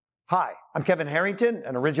Hi, I'm Kevin Harrington,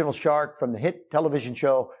 an original shark from the hit television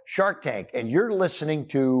show Shark Tank, and you're listening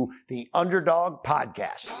to the Underdog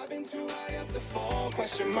Podcast. I've been too high up to fall,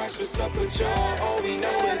 question marks, what's up with y'all? All we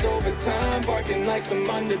know is overtime, barking like some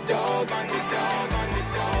underdogs.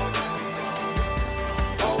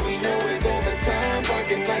 All we know is overtime,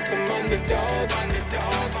 barking like some underdogs.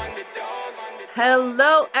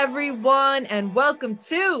 Hello, everyone, and welcome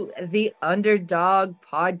to the Underdog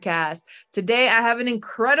Podcast. Today, I have an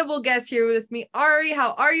incredible guest here with me. Ari,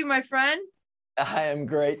 how are you, my friend? I am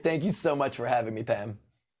great. Thank you so much for having me, Pam.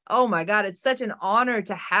 Oh my God, it's such an honor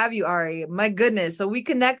to have you, Ari. My goodness. So we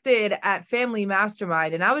connected at Family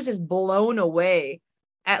Mastermind, and I was just blown away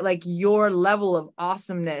at like your level of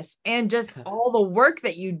awesomeness and just all the work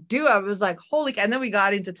that you do. I was like, holy, and then we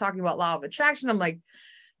got into talking about law of attraction. I'm like,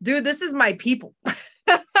 dude, this is my people.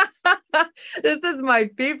 This is my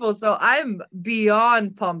people. So I'm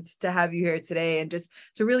beyond pumped to have you here today and just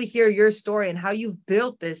to really hear your story and how you've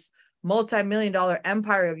built this multi-million-dollar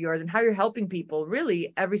empire of yours and how you're helping people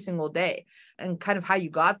really every single day and kind of how you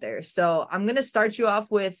got there. So I'm going to start you off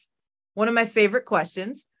with one of my favorite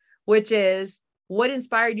questions, which is, what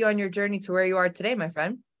inspired you on your journey to where you are today, my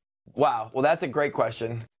friend? Wow. Well, that's a great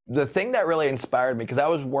question. The thing that really inspired me, because I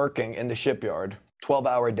was working in the shipyard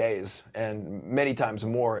 12-hour days and many times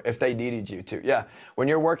more if they needed you to. Yeah. When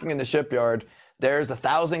you're working in the shipyard, there's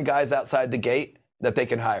 1,000 guys outside the gate that they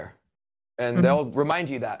can hire. And they'll remind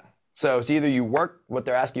you that. So it's either you work what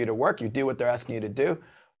they're asking you to work, you do what they're asking you to do,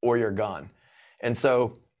 or you're gone. And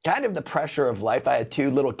so kind of the pressure of life, I had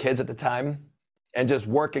 2 little kids at the time, and just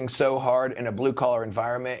working so hard in a blue collar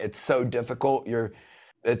environment, it's so difficult.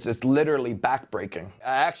 It's literally backbreaking.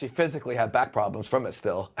 I actually physically have back problems from it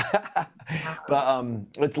still, but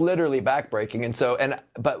it's literally backbreaking.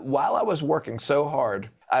 But while I was working so hard,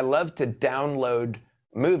 I loved to download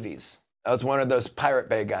movies. I was one of those Pirate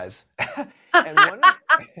Bay guys.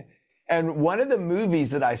 And one of the movies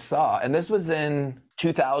that I saw, and this was in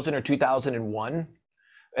 2000 or 2001,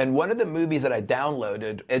 and one of the movies that I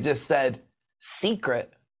downloaded, it just said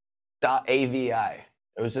secret.avi.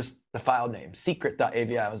 It was just the file name,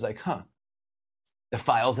 secret.avi. I was like, the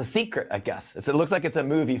file's a secret, I guess. It looks like it's a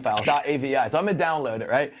movie file, .avi. So I'm gonna download it,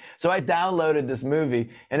 right? So I downloaded this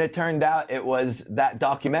movie, and it turned out it was that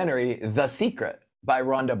documentary, The Secret, by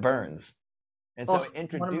Rhonda Burns. And so it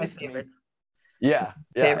introduced me. Yeah.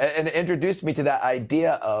 And it introduced me to that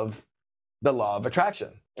idea of the law of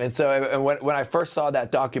attraction. And so when I first saw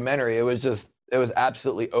that documentary, it was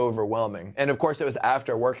absolutely overwhelming. And of course, it was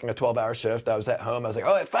after working a 12-hour shift. I was at home. I was like,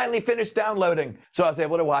 oh, I finally finished downloading. So I was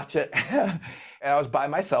able to watch it. And I was by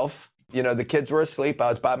myself. You know, the kids were asleep. I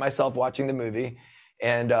was by myself watching the movie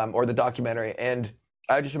and or the documentary. And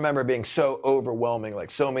I just remember being so overwhelming, like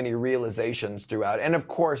so many realizations throughout. And of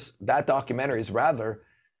course, that documentary is rather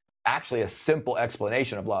actually a simple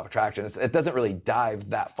explanation of law of attraction. It doesn't really dive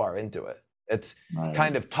that far into it. It's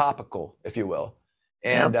kind of topical, if you will.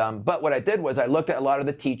 And but what I did was I looked at a lot of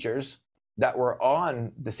the teachers that were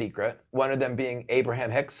on The Secret, one of them being Abraham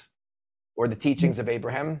Hicks, or the teachings of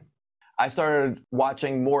Abraham. I started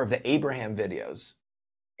watching more of the Abraham videos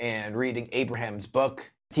and reading Abraham's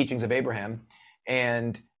book, Teachings of Abraham,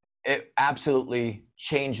 and it absolutely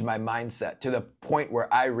changed my mindset to the point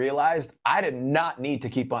where I realized I did not need to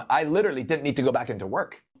keep on. I literally didn't need to go back into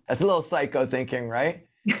work. That's a little psycho thinking, right?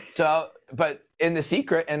 But in The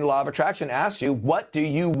Secret and Law of Attraction asks you, what do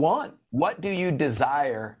you want? What do you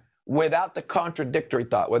desire without the contradictory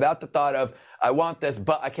thought, without the thought of, I want this,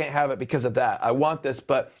 but I can't have it because of that. I want this,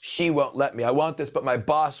 but she won't let me. I want this, but my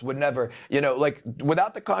boss would never, like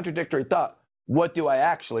without the contradictory thought, what do I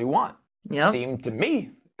actually want? Yep. Seemed to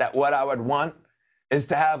me that what I would want is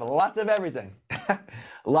to have lots of everything.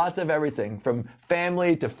 Lots of everything, from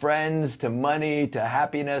family to friends to money to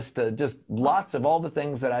happiness to just lots of all the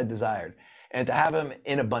things that I desired, and to have them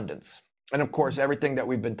in abundance. And of course, everything that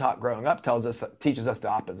we've been taught growing up teaches us the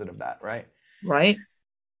opposite of that, right? Right.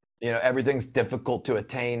 Everything's difficult to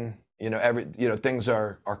attain. Things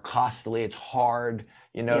are costly. It's hard.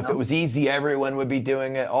 If it was easy, everyone would be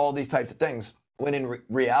doing it. All these types of things. When in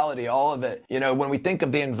reality, all of it, when we think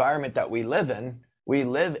of the environment that we live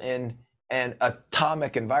in an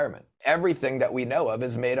atomic environment. Everything that we know of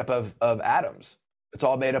is made up of atoms. It's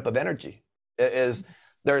all made up of energy. There's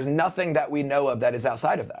nothing that we know of that is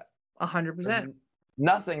outside of that. 100%.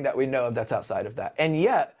 Nothing that we know of that's outside of that. And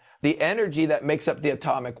yet, the energy that makes up the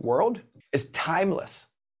atomic world is timeless.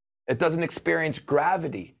 It doesn't experience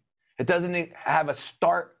gravity. It doesn't have a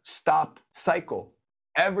start-stop cycle.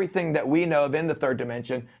 Everything that we know of in the third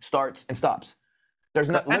dimension starts and stops. There's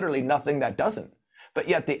literally nothing that doesn't. But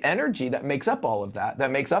yet the energy that makes up all of that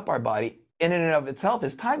makes up our body, in and of itself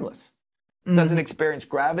is timeless. Doesn't Mhm. experience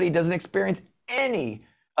gravity, doesn't experience any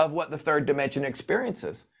of what the third dimension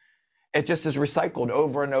experiences. It just is recycled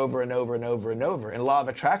over and over and over and over and over. And law of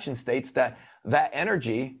attraction states that that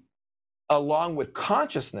energy, along with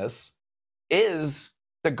consciousness, is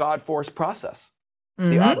the God force process.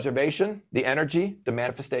 The Mhm. observation, the energy, the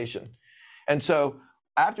manifestation. And so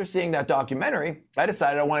after seeing that documentary, I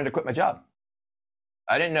decided I wanted to quit my job.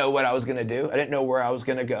 I didn't know what I was going to do. I didn't know where I was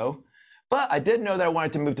going to go. But I did know that I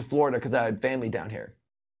wanted to move to Florida because I had family down here.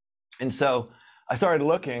 And so I started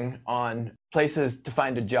looking on places to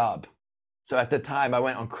find a job. So at the time, I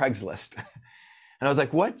went on Craigslist. And I was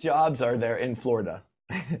like, what jobs are there in Florida?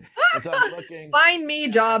 And so I'm looking. Find me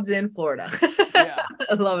jobs in Florida. Yeah.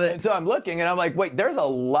 I love it. And so I'm looking and I'm like, wait, there's a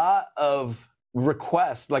lot of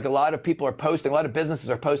requests. Like a lot of people are posting, a lot of businesses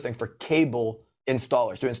are posting for cable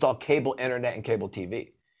installers to install cable internet and cable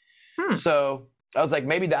TV. So I was like,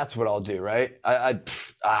 maybe that's what I'll do, right?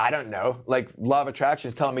 I don't know. Like law of attraction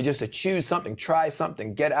is telling me just to choose something, try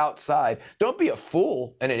something, get outside. Don't be a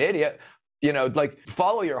fool and an idiot. You know, like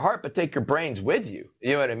follow your heart, but take your brains with you.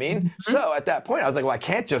 You know what I mean? Mm-hmm. So at that point, I was like, well,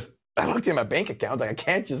 I looked at my bank account, like I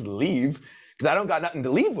can't just leave because I don't got nothing to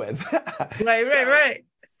leave with. Right.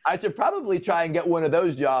 I should probably try and get one of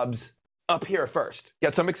those jobs up here first,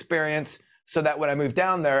 get some experience so that when I move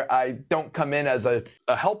down there, I don't come in as a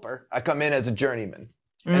helper. I come in as a journeyman.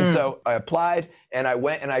 And so I applied and I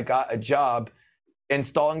went and I got a job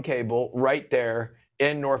installing cable right there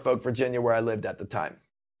in Norfolk, Virginia, where I lived at the time,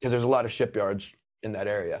 because there's a lot of shipyards in that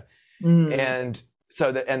area. And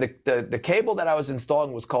so the cable that I was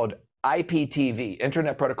installing was called IPTV,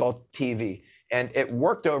 Internet Protocol TV, and it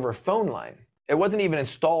worked over phone line. It wasn't even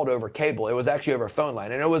installed over cable. It was actually over phone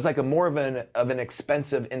line. And it was like more of an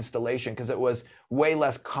expensive installation because it was way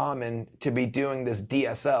less common to be doing this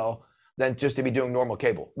DSL than just to be doing normal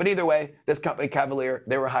cable. But either way, this company, Cavalier,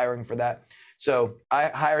 they were hiring for that. So I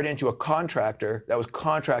hired into a contractor that was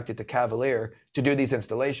contracted to Cavalier to do these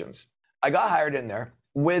installations. I got hired in there.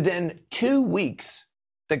 Within 2 weeks,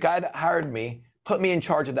 the guy that hired me put me in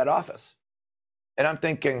charge of that office. And I'm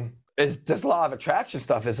thinking, this law of attraction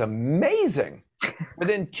stuff is amazing.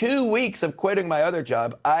 Within 2 weeks of quitting my other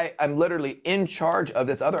job, I'm literally in charge of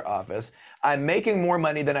this other office. I'm making more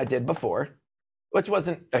money than I did before, which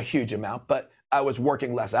wasn't a huge amount, but I was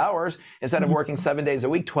working less hours. Instead of working 7 days a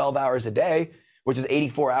week, 12 hours a day, which is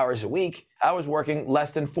 84 hours a week, I was working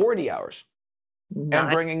less than 40 hours and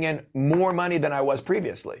bringing in more money than I was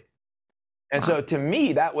previously. And so to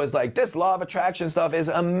me, that was like, this law of attraction stuff is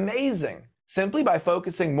amazing. Simply by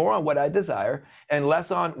focusing more on what I desire and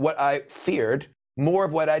less on what I feared, more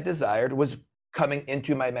of what I desired was coming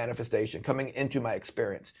into my manifestation, coming into my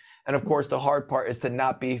experience. And of course, the hard part is to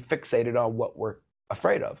not be fixated on what we're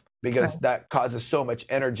afraid of, because that causes so much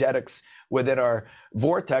energetics within our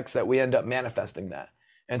vortex that we end up manifesting that.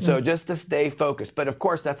 And so just to stay focused. But of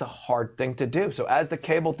course, that's a hard thing to do. So as the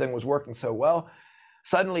cable thing was working so well,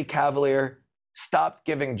 suddenly Cavalier stopped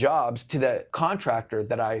giving jobs to the contractor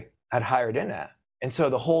that I had hired in at. And so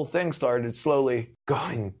the whole thing started slowly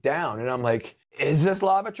going down. And I'm like, is this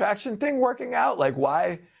law of attraction thing working out? Like,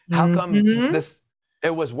 why? How come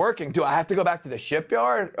it was working? Do I have to go back to the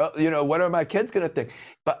shipyard? What are my kids going to think?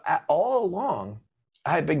 But all along,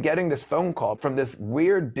 I had been getting this phone call from this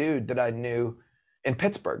weird dude that I knew in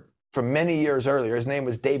Pittsburgh from many years earlier. His name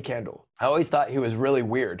was Dave Candle. I always thought he was really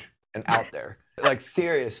weird and out there. Like,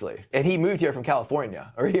 seriously. And he moved here from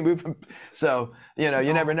California, or he moved from, so, you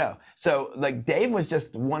never know. So like Dave was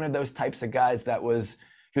just one of those types of guys he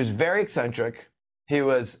was very eccentric. He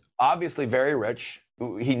was obviously very rich.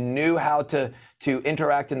 He knew how to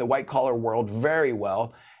interact in the white collar world very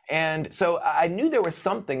well. And so I knew there was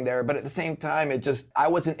something there, but at the same time, I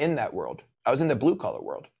wasn't in that world. I was in the blue collar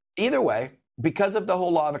world. Either way, because of the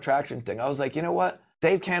whole law of attraction thing, I was like, you know what?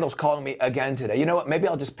 Dave Candle's calling me again today. You know what? Maybe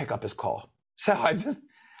I'll just pick up his call. So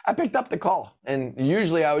I picked up the call, and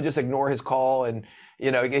usually I would just ignore his call. And,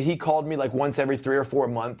 he called me like once every 3 or 4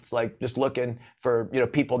 months, like just looking for,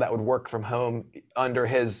 people that would work from home under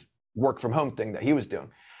his work from home thing that he was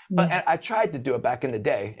doing. But I tried to do it back in the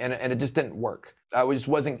day, and it just didn't work. I just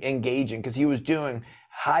wasn't engaging because he was doing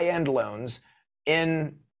high-end loans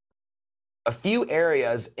in a few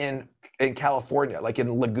areas in California, like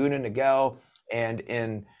in Laguna Niguel and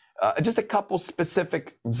in just a couple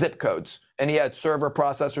specific zip codes. And he had server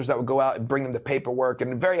processors that would go out and bring them the paperwork,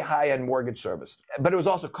 and very high-end mortgage service. But it was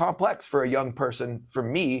also complex for a young person, for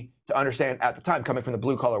me, to understand at the time, coming from the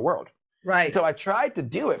blue-collar world. Right. So I tried to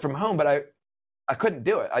do it from home, but I couldn't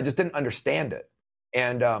do it. I just didn't understand it.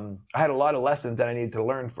 And I had a lot of lessons that I needed to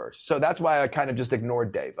learn first. So that's why I kind of just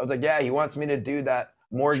ignored Dave. I was like, yeah, he wants me to do that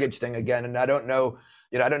mortgage thing again. And I don't know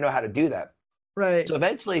how to do that. Right. So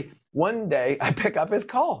eventually one day I pick up his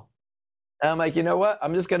call. And I'm like, you know what?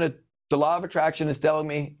 The law of attraction is telling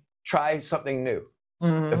me, try something new.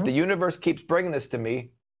 Mhm. If the universe keeps bringing this to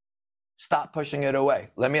me, stop pushing it away.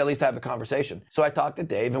 Let me at least have the conversation. So I talked to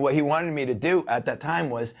Dave, and what he wanted me to do at that time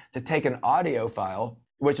was to take an audio file,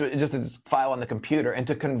 which was just a file on the computer, and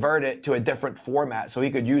to convert it to a different format so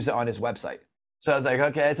he could use it on his website. So I was like,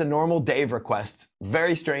 okay, it's a normal Dave request.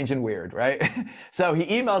 Very strange and weird, right? So he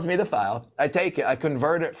emails me the file. I take it, I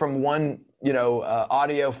convert it from one,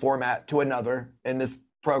 audio format to another in this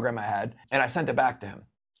program I had, and I sent it back to him.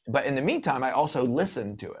 But in the meantime, I also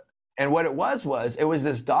listened to it. And what it was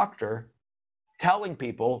this doctor telling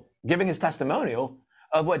people, giving his testimonial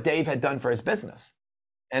of what Dave had done for his business.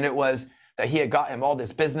 And it was that he had got him all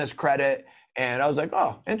this business credit. And I was like,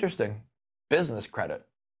 oh, interesting. Business credit.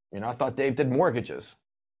 I thought Dave did mortgages.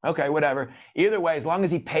 Okay, whatever. Either way, as long as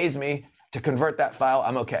he pays me to convert that file,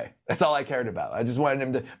 I'm okay. That's all I cared about. I just wanted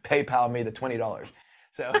him to PayPal me the $20.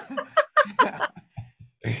 So,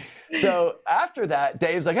 so after that,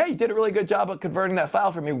 Dave's like, hey, you did a really good job of converting that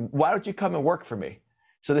file for me. Why don't you come and work for me?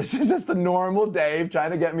 So this is just the normal Dave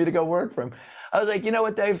trying to get me to go work for him. I was like, you know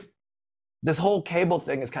what, Dave? This whole cable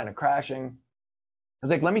thing is kind of crashing. I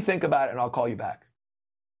was like, let me think about it and I'll call you back.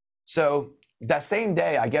 So that same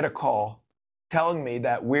day, I get a call telling me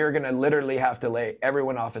that we're going to literally have to lay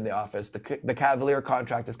everyone off in the office. The Cavalier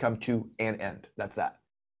contract has come to an end. That's that.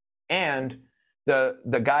 And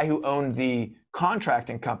the guy who owned the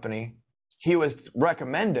contracting company, he was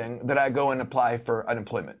recommending that I go and apply for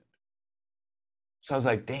unemployment. So I was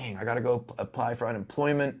like, dang, I got to go apply for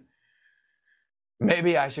unemployment.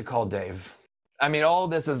 Maybe I should call Dave. I mean, all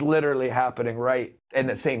this is literally happening right in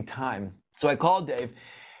the same time. So I called Dave,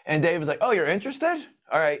 and Dave was like, oh, you're interested?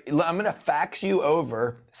 All right, I'm going to fax you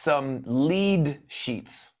over some lead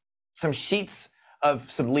sheets, some sheets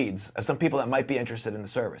of some leads of some people that might be interested in the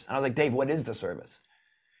service. And I was like, Dave, what is the service?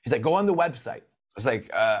 He's like, go on the website. I was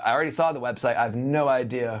like, I already saw the website. I have no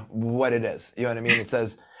idea what it is. You know what I mean? It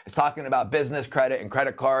says, it's talking about business credit and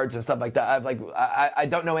credit cards and stuff like that. I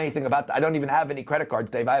don't know anything about that. I don't even have any credit cards,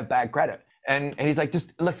 Dave. I have bad credit. And he's like,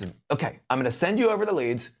 just listen, okay, I'm going to send you over the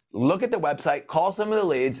leads. Look at the website, call some of the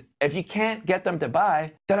leads. If you can't get them to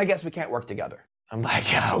buy, then I guess we can't work together. I'm like,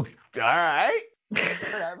 oh, all right,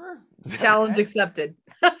 whatever. Challenge accepted.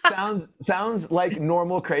 Sounds like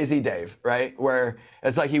normal crazy Dave, right? Where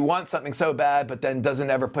it's like he wants something so bad, but then doesn't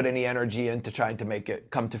ever put any energy into trying to make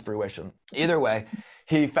it come to fruition. Either way,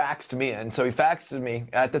 he faxed me in. So he faxed me.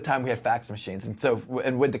 At the time, we had fax machines.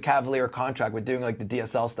 And with the Cavalier contract, with doing like the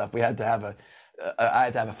DSL stuff, I had to have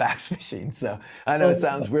a fax machine. So I know it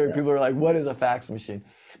sounds weird. People are like, what is a fax machine?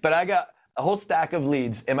 But I got a whole stack of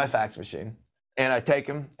leads in my fax machine. And I take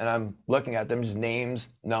them and I'm looking at them, just names,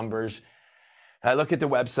 numbers. I look at the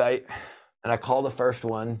website and I call the first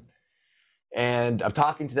one. And I'm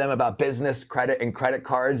talking to them about business credit and credit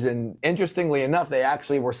cards. And interestingly enough, they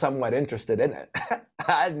actually were somewhat interested in it.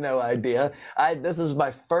 I had no idea. This is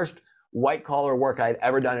my first white collar work I had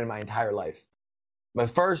ever done in my entire life. My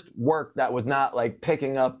first work that was not like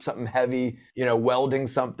picking up something heavy, welding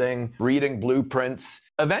something, reading blueprints.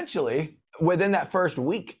 Eventually, within that first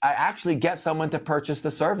week, I actually get someone to purchase the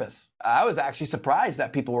service. I was actually surprised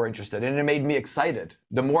that people were interested, and it made me excited.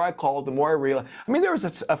 The more I called, the more I realized. I mean, there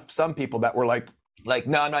was some people that were like,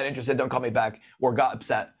 no, I'm not interested. Don't call me back, or got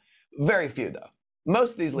upset. Very few, though.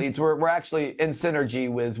 Most of these leads were actually in synergy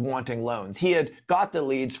with wanting loans. He had got the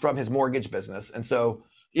leads from his mortgage business, and so,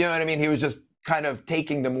 you know what I mean? He was just kind of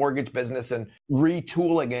taking the mortgage business and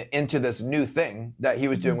retooling it into this new thing that he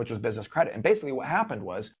was doing, which was business credit. And basically what happened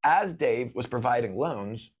was, as Dave was providing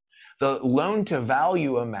loans, the loan to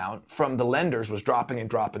value amount from the lenders was dropping and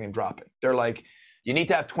dropping and dropping. They're like, you need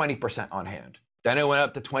to have 20% on hand. Then it went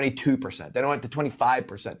up to 22%. Then it went to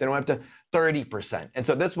 25%. Then it went up to 30%. And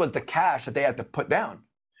so this was the cash that they had to put down.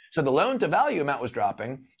 So the loan to value amount was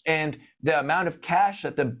dropping, and the amount of cash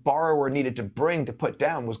that the borrower needed to bring to put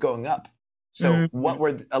down was going up. So what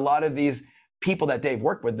were a lot of these people that Dave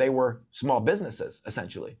worked with? They were small businesses,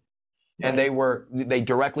 essentially. And they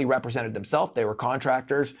directly represented themselves. They were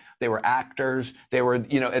contractors, they were actors, they were,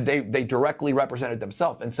 they directly represented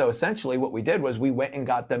themselves. And so essentially what we did was we went and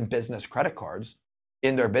got them business credit cards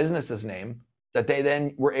in their business's name that they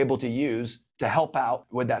then were able to use to help out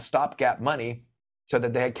with that stopgap money so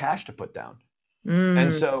that they had cash to put down.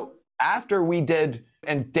 And so after we did,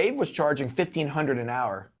 and Dave was charging $1,500 an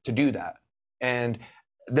hour to do that. And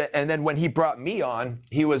then when he brought me on,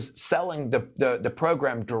 he was selling the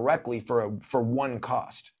program directly for one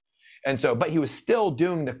cost. And so, but he was still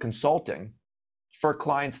doing the consulting for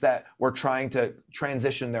clients that were trying to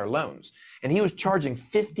transition their loans. And he was charging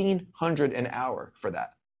 $1,500 an hour for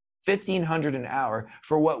that. $1,500 an hour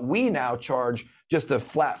for what we now charge just a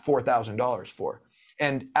flat $4,000 for.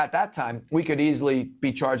 And at that time, we could easily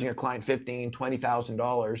be charging a client $15,000,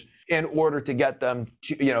 $20,000 in order to get them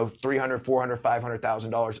to, $300,000, $400,000,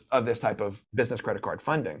 $500,000 of this type of business credit card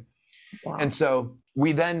funding. Wow. And so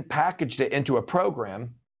we then packaged it into a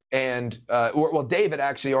program. And David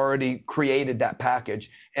actually already created that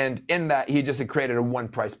package. And in that, he just had created a one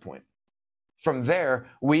price point. From there,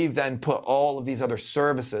 we've then put all of these other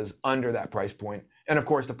services under that price point. And of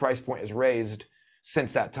course, the price point is raised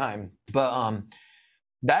since that time. But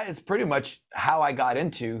that is pretty much how I got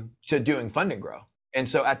into doing Fund and Grow. And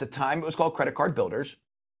so at the time, it was called Credit Card Builders.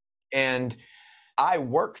 And I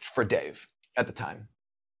worked for Dave at the time,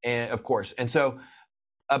 and of course. And so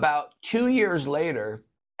about 2 years later,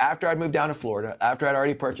 after I'd moved down to Florida, after I'd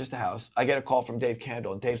already purchased a house, I get a call from Dave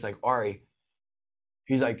Candle. And Dave's like, Ari,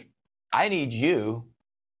 he's like, I need you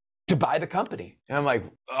to buy the company. And I'm like,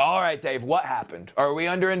 all right, Dave, what happened? Are we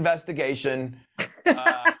under investigation?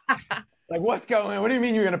 Like, what's going on? What do you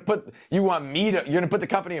mean you're going to put the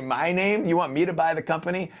company in my name? You want me to buy the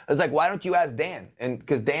company? I was like, why don't you ask Dan? And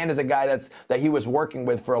because Dan is a guy that he was working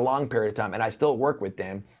with for a long period of time. And I still work with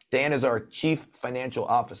Dan. Dan is our chief financial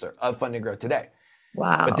officer of Fund and Grow today.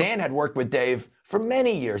 Wow. But Dan had worked with Dave for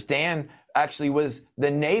many years. Dan actually was the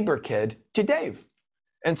neighbor kid to Dave.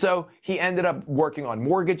 And so he ended up working on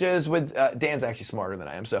mortgages with, Dan's actually smarter than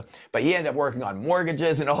I am. But he ended up working on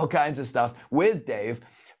mortgages and all kinds of stuff with Dave.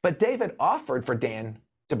 But Dave had offered for Dan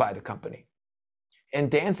to buy the company. And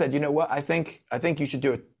Dan said, you know what, I think you should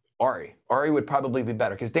do it, Ari. Ari would probably be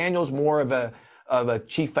better because Daniel's more of a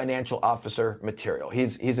chief financial officer material.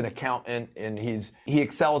 He's an accountant and he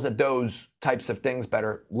excels at those types of things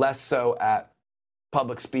better, less so at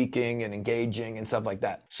public speaking and engaging and stuff like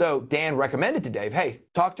that. So Dan recommended to Dave, hey,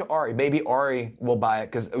 talk to Ari. Maybe Ari will buy it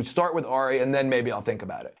because it would start with Ari and then maybe I'll think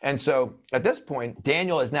about it. And so at this point,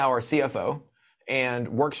 Daniel is now our CFO and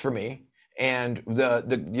works for me. And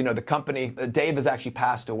the company, Dave has actually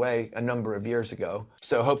passed away a number of years ago.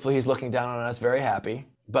 So hopefully he's looking down on us very happy.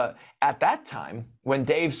 But at that time, when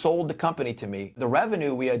Dave sold the company to me, the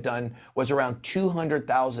revenue we had done was around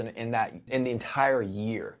 $200,000 in the entire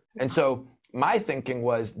year. And so my thinking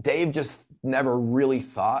was Dave just never really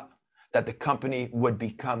thought that the company would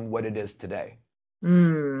become what it is today.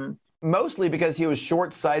 Mostly because he was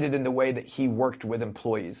short-sighted in the way that he worked with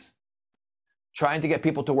employees. Trying to get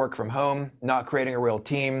people to work from home, not creating a real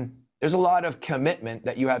team. There's a lot of commitment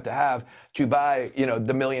that you have to buy, the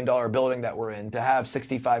 $1 million building that we're in, to have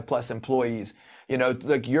 65 plus employees.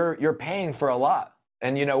 Like you're paying for a lot.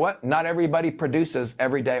 And you know what? Not everybody produces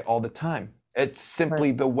every day all the time. It's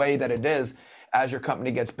simply the way that it is as your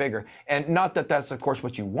company gets bigger. And not that that's, of course,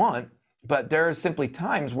 what you want, but there are simply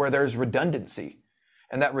times where there's redundancy.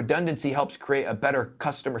 And that redundancy helps create a better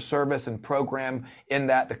customer service and program in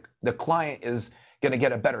that the client is going to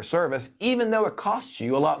get a better service, even though it costs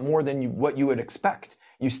you a lot more than what you would expect.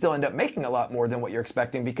 You still end up making a lot more than what you're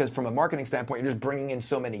expecting because from a marketing standpoint, you're just bringing in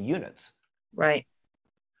so many units. Right.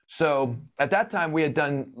 So at that time, we had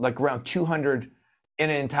done like around 200 in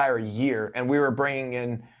an entire year. And we were bringing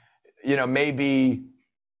in, maybe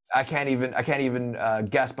I can't even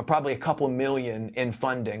guess, but probably a couple million in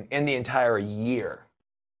funding in the entire year.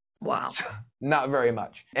 Wow. Not very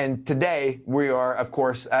much. And today we are, of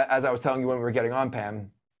course, as I was telling you when we were getting on,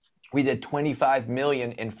 Pam, we did 25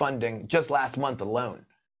 million in funding just last month alone.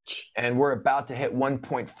 And we're about to hit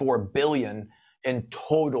 1.4 billion in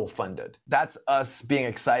total funded. That's us being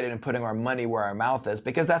excited and putting our money where our mouth is,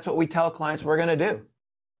 because that's what we tell clients we're going to do.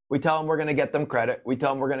 We tell them we're going to get them credit. We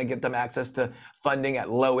tell them we're going to get them access to funding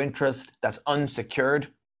at low interest that's unsecured.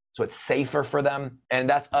 So it's safer for them. And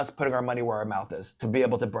that's us putting our money where our mouth is to be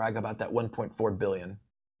able to brag about that 1.4 billion.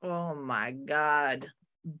 Oh my God.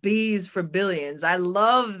 B's for billions. I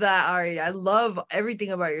love that, Ari. I love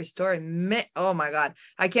everything about your story. Oh my God.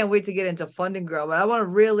 I can't wait to get into Fund and Grow, but I want to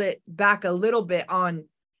reel it back a little bit on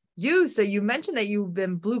you. So you mentioned that you've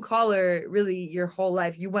been blue collar really your whole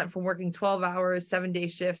life. You went from working 12 hours, 7-day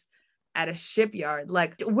shifts at a shipyard.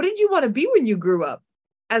 Like, what did you want to be when you grew up?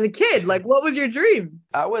 As a kid, like, what was your dream?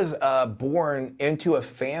 I was born into a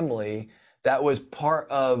family that was part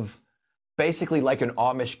of basically like an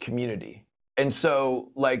Amish community. And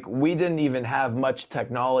so like we didn't even have much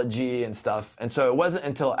technology and stuff. And so it wasn't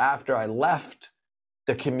until after I left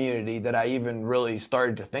the community that I even really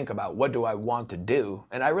started to think about what do I want to do?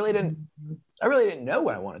 And I really didn't know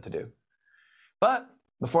what I wanted to do. But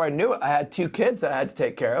before I knew it, I had 2 kids that I had to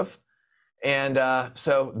take care of. And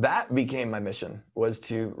so that became my mission, was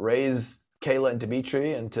to raise Kayla and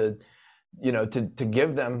Dimitri and to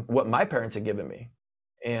give them what my parents had given me.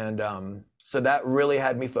 And so that really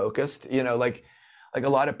had me focused. Like a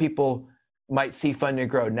lot of people might see Fund and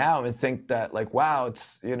Grow now and think that like, wow,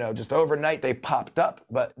 it's, just overnight they popped up,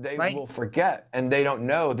 but they will forget, and they don't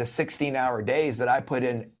know the 16-hour days that I put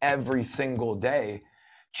in every single day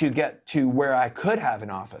to get to where I could have an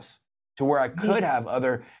office, to where I could have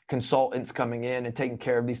other consultants coming in and taking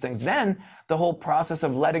care of these things. Then the whole process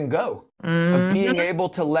of letting go, of being able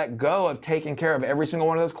to let go of taking care of every single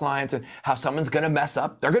one of those clients, and how someone's going to mess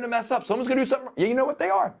up. They're going to mess up. Someone's going to do something. Yeah, you know what they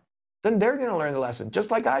are. Then they're going to learn the lesson,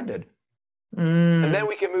 just like I did. And then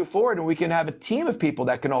we can move forward, and we can have a team of people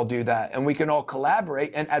that can all do that, and we can all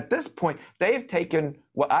collaborate. And at this point, they've taken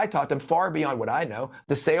what I taught them far beyond what I know.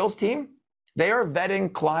 The sales team, they are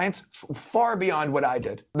vetting clients far beyond what I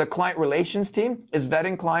did. The client relations team is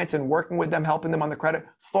vetting clients and working with them, helping them on the credit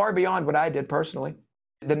far beyond what I did personally.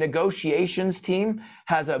 The negotiations team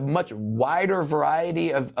has a much wider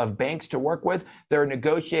variety of banks to work with. Their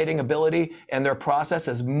negotiating ability and their process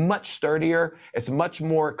is much sturdier. It's much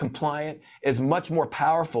more compliant, is much more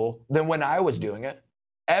powerful than when I was doing it.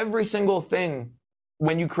 Every single thing,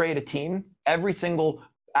 when you create a team, every single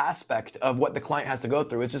aspect of what the client has to go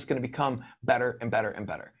through is just going to become better and better and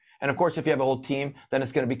better. And of course, if you have a whole team, then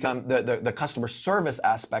it's going to become the customer service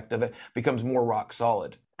aspect of it becomes more rock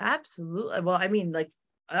solid. Absolutely. Well, I mean, like,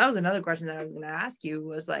 that was another question that I was going to ask you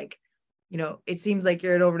was like, it seems like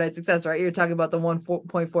you're an overnight success, right? You're talking about the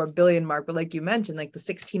 1.4 billion mark, but like you mentioned, like the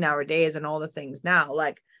 16-hour days and all the things now,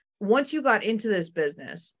 like once you got into this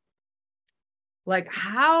business, like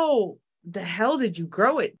how the hell did you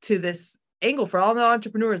grow it to this angle? For all the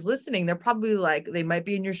entrepreneurs listening, they're probably like, they might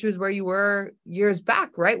be in your shoes where you were years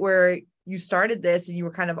back, right? Where you started this and you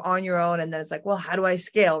were kind of on your own. And then it's like, well, how do I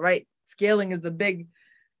scale, right? Scaling is the big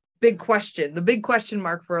question, the big question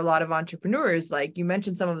mark for a lot of entrepreneurs. Like you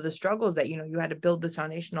mentioned some of the struggles that, you had to build this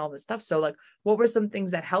foundation, all this stuff. So like, what were some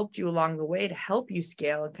things that helped you along the way to help you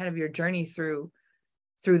scale and kind of your journey through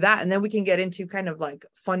that? And then we can get into kind of like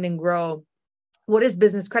Fund and Grow. What is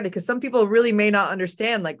business credit? Because some people really may not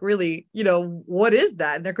understand, like really, what is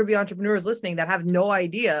that? And there could be entrepreneurs listening that have no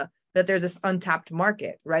idea that there's this untapped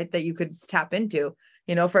market, right? That you could tap into.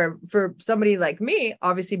 For somebody like me,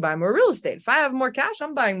 obviously buy more real estate. If I have more cash,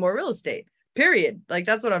 I'm buying more real estate, period. Like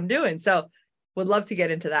that's what I'm doing. So would love to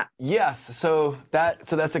get into that. Yes. So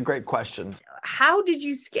that's a great question. How did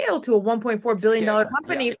you scale to a $1.4 billion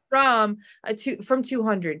company from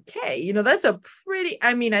 200K? That's a pretty,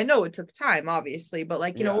 I mean, I know it took time, obviously, but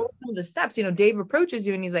like, what were some of the steps? Dave approaches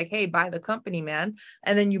you and he's like, hey, buy the company, man.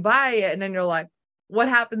 And then you buy it and then you're like, what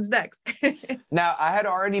happens next? Now, I had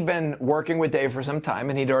already been working with Dave for some time,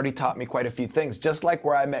 and he'd already taught me quite a few things. Just like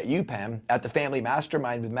where I met you, Pam, at the Family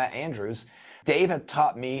Mastermind with Matt Andrews, Dave had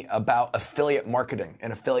taught me about affiliate marketing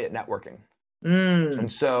and affiliate networking. And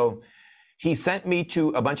so he sent me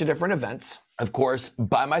to a bunch of different events. Of course,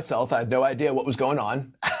 by myself, I had no idea what was going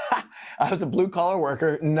on. I was a blue-collar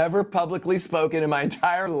worker, never publicly spoken in my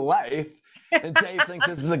entire life, and Dave thinks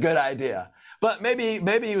this is a good idea. But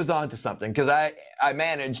maybe he was onto something, because I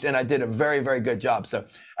managed and I did a very, very good job. So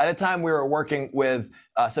at the time we were working with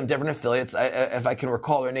some different affiliates. If I can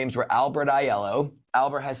recall, their names were Albert Aiello.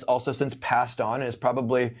 Albert has also since passed on and is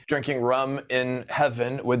probably drinking rum in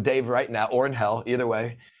heaven with Dave right now, or in hell, either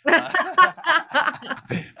way.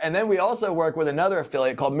 And then we also work with another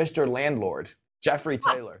affiliate called Mr. Landlord, Jeffrey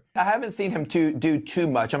Taylor. I haven't seen him do too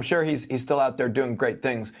much. I'm sure he's still out there doing great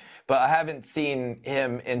things, but I haven't seen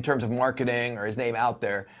him in terms of marketing or his name out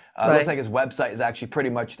there. It looks like his website is actually pretty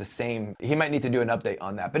much the same. He might need to do an update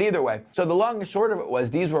on that. But either way, so the long and short of it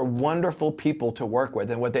was these were wonderful people to work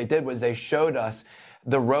with. And what they did was they showed us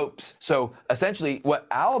the ropes. So essentially what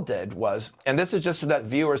Al did was, and this is just so that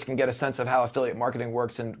viewers can get a sense of how affiliate marketing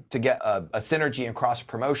works and to get a synergy and cross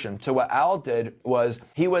promotion. So what Al did was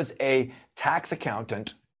he was a tax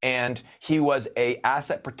accountant and he was a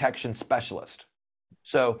asset protection specialist.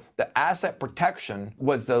 So the asset protection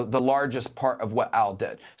was the largest part of what Al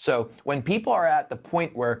did. So when people are at the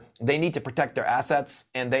point where they need to protect their assets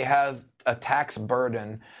and they have a tax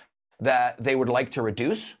burden that they would like to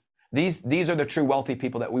reduce, these are the true wealthy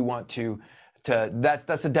people that we want to that's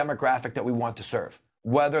the demographic that we want to serve.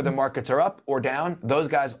 Whether the markets are up or down, those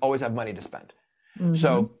guys always have money to spend. Mm-hmm.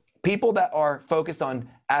 So people that are focused on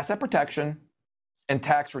asset protection and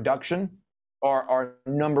tax reduction are our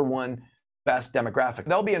number one best demographic.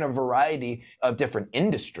 They'll be in a variety of different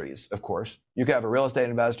industries, of course. You could have a real estate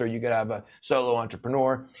investor, you could have a solo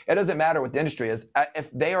entrepreneur. It doesn't matter what the industry is. If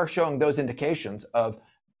they are showing those indications of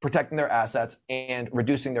protecting their assets and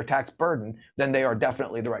reducing their tax burden, then they are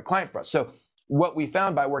definitely the right client for us. So what we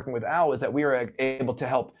found by working with Al is that we were able to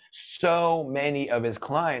help so many of his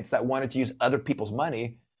clients that wanted to use other people's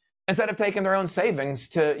money instead of taking their own savings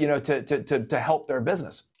to, you know, to help their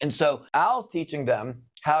business. And so Al's teaching them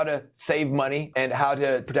how to save money and how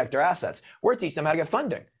to protect their assets. We're teaching them how to get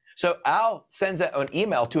funding. So Al sends an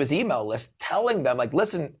email to his email list telling them, like,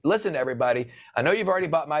 listen, everybody, I know you've already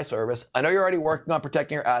bought my service. I know you're already working on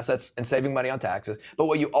protecting your assets and saving money on taxes. But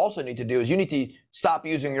what you also need to do is you need to stop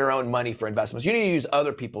using your own money for investments. You need to use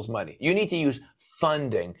other people's money. You need to use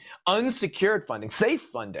funding, unsecured funding, safe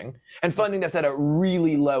funding, and funding that's at a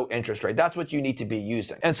really low interest rate. That's what you need to be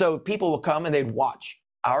using. And so people will come and they'd watch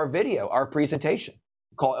our video, our presentation,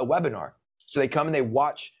 call it a webinar. So they come and they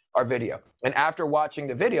watch our video. And after watching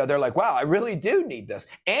the video, they're like, wow, I really do need this.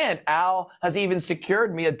 And Al has even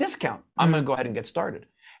secured me a discount. I'm going to go ahead and get started.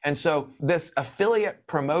 And so this affiliate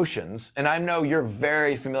promotions, and I know you're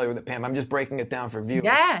very familiar with it, Pam. I'm just breaking it down for viewers.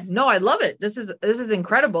 Yeah, no, I love it. This is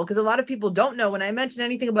incredible because a lot of people don't know when I mention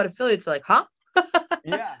anything about affiliates, like, huh?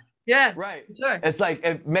 Yeah. Yeah. Right. Sure. It's like,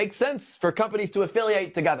 it makes sense for companies to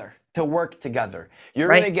affiliate together, to work together. You're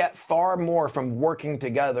Right. going to get far more from working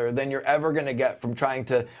together than you're ever going to get from trying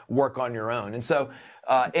to work on your own. And so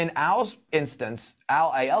in Al's instance,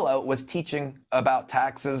 Al Aiello was teaching about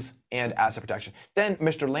taxes and asset protection. Then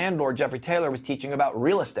Mr. Landlord, Jeffrey Taylor, was teaching about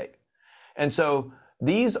real estate. And so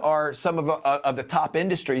these are some of the top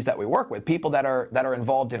industries that we work with, people that are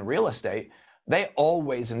involved in real estate. They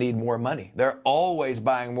always need more money. They're always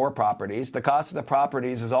buying more properties. The cost of the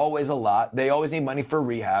properties is always a lot. They always need money for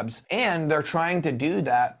rehabs. And they're trying to do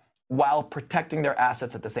that while protecting their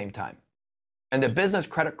assets at the same time. And the business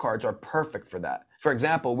credit cards are perfect for that. For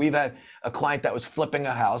example, we've had a client that was flipping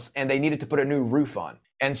a house and they needed to put a new roof on.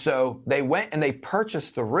 And so they went and they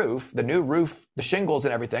purchased the roof, the new roof, the shingles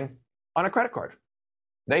and everything on a credit card.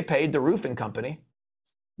 They paid the roofing company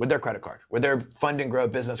with their credit card, with their Fund and Grow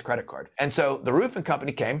business credit card. And so the roofing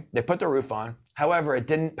company came, they put the roof on. However, it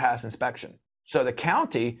didn't pass inspection. So the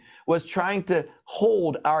county was trying to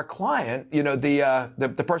hold our client, you know,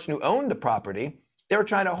 the person who owned the property, they were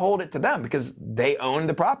trying to hold it to them because they owned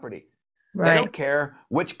the property. Right. They don't care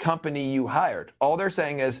which company you hired. All they're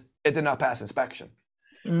saying is it did not pass inspection.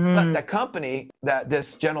 But the company that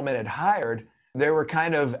this gentleman had hired, they were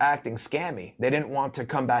kind of acting scammy. They didn't want to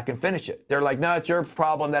come back and finish it. They're like, no, it's your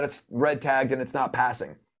problem that it's red tagged and it's not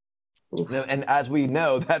passing. And as we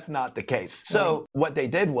know, that's not the case. So what they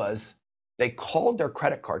did was they called their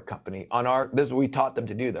credit card company we taught them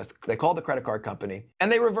to do this. They called the credit card company and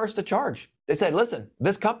they reversed the charge. They said, listen,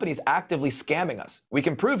 this company is actively scamming us. We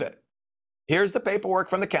can prove it. Here's the paperwork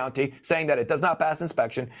from the county saying that it does not pass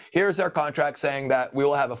inspection. Here's their contract saying that we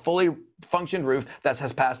will have a fully functioned roof that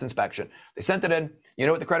has passed inspection. They sent it in. You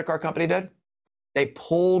know what the credit card company did? They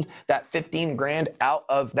pulled that 15 grand out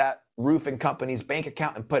of that roofing company's bank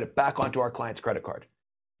account and put it back onto our client's credit card.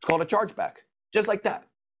 It's called a chargeback, just like that.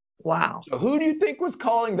 Wow. So who do you think was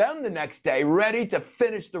calling them the next day ready to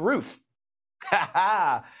finish the roof?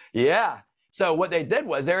 Yeah. So what they did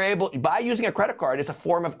was they're able, by using a credit card, it's a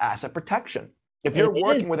form of asset protection. If you're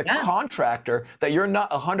working with a contractor that you're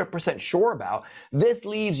not 100% sure about, this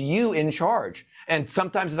leaves you in charge. And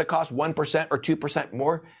sometimes does it cost 1% or 2%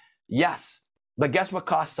 more? Yes. But guess what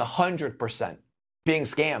costs 100%? Being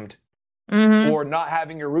scammed. Or not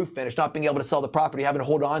having your roof finished, not being able to sell the property, having to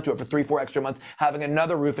hold on to it for 3-4 extra months, having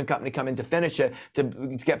another roofing company come in to finish it to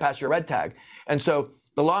get past your red tag. And so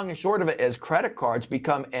the long and short of it is credit cards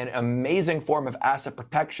become an amazing form of asset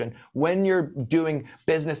protection when you're doing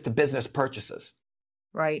business to business purchases.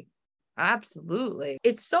 Right. Absolutely.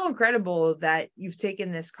 It's so incredible that you've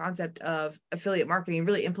taken this concept of affiliate marketing and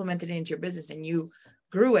really implemented it into your business and you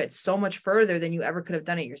grew it so much further than you ever could have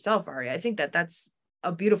done it yourself, Ari. I think that that's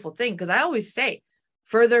a beautiful thing because I always say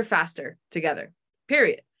further, faster together,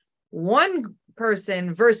 period. One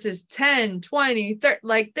person versus 10, 20, 30,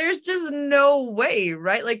 like there's just no way,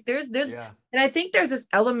 right? Like there's, and I think there's this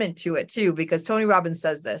element to it too, because Tony Robbins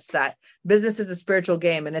says this, that business is a spiritual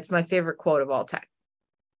game. And it's my favorite quote of all time.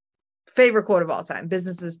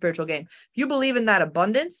 Business is a spiritual game. If you believe in that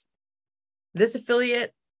abundance, this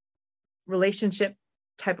affiliate relationship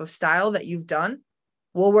type of style that you've done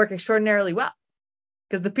will work extraordinarily well.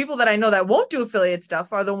 Because the people that I know that won't do affiliate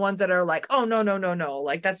stuff are the ones that are like, oh, no,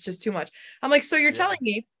 like that's just too much. I'm like, so you're telling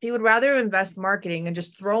me you would rather invest marketing and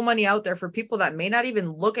just throw money out there for people that may not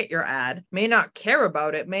even look at your ad, may not care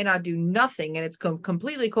about it, may not do nothing, and it's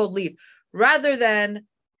completely cold lead, rather than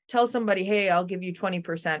tell somebody, hey, I'll give you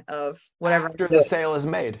 20% of whatever. After the sale is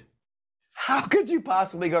made. How could you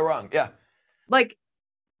possibly go wrong? Yeah. Like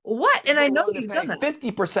what? And I know you've done that.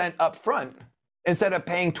 50% up front instead of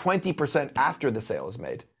paying 20% after the sale is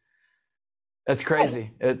made. It's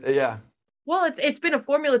crazy. Yeah. Well, it's been a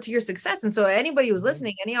formula to your success. And so anybody who's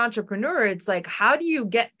listening, any entrepreneur, it's like, how do you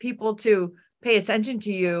get people to pay attention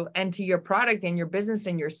to you and to your product and your business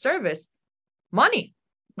and your service? Money.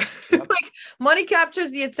 Yep. Like money captures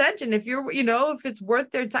the attention. If you're, if it's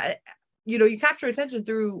worth their time, you capture attention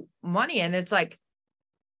through money. And it's like,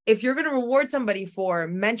 if you're going to reward somebody for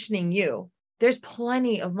mentioning you, there's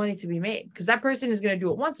plenty of money to be made, because that person is going to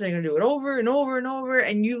do it once and they're going to do it over and over and over.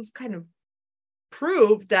 And you've kind of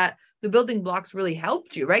proved that the building blocks really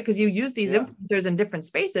helped you, right? Because you use these influencers in different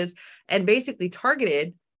spaces and basically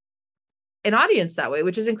targeted an audience that way,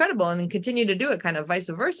 which is incredible, and continue to do it kind of vice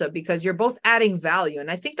versa, because you're both adding value. And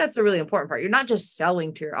I think that's a really important part. You're not just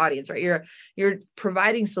selling to your audience, right? You're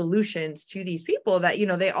providing solutions to these people that,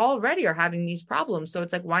 they already are having these problems. So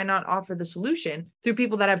it's like, why not offer the solution through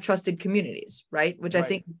people that have trusted communities, right? Which I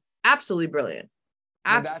think absolutely brilliant.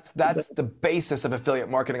 And that's the basis of affiliate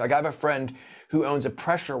marketing. Like I have a friend who owns a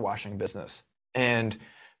pressure washing business, and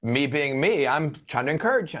me being me, I'm trying to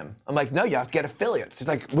encourage him. I'm like, no, you have to get affiliates. He's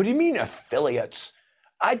like, what do you mean affiliates?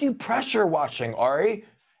 I do pressure washing, Ari.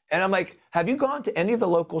 And I'm like, have you gone to any of the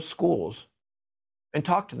local schools and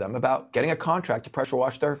talked to them about getting a contract to pressure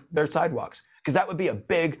wash their sidewalks? Because that would be a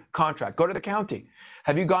big contract. Go to the county.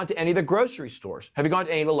 Have you gone to any of the grocery stores? Have you gone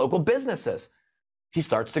to any of the local businesses? He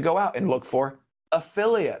starts to go out and look for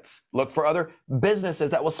affiliates, look for other businesses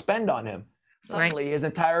that will spend on him. Suddenly, his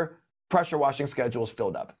entire pressure washing schedule is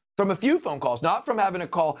filled up from a few phone calls, not from having to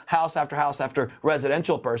call house after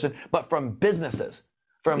residential person, but from businesses,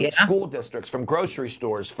 from school districts, from grocery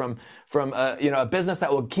stores, from a business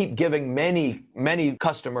that will keep giving many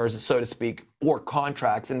customers, so to speak, or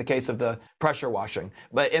contracts in the case of the pressure washing.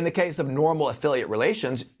 But in the case of normal affiliate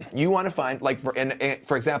relations, you want to find, like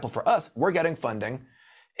for example, for us, we're getting funding,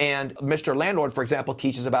 and Mr. Landlord, for example,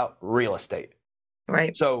 teaches about real estate.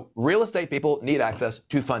 Right. So real estate people need access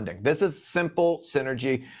to funding. This is simple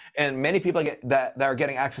synergy. And many people that are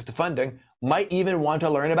getting access to funding might even want to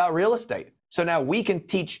learn about real estate. So now we can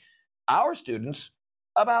teach our students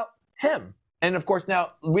about him. And of course,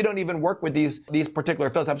 now we don't even work with these particular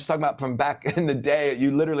affiliates. I'm just talking about from back in the day.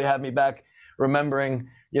 You literally have me back remembering,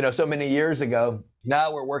 so many years ago.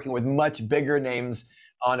 Now we're working with much bigger names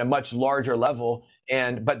on a much larger level.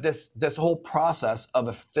 But this whole process of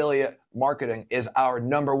affiliate marketing is our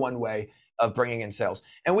number one way of bringing in sales.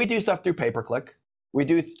 And we do stuff through pay-per-click. We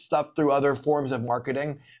do stuff through other forms of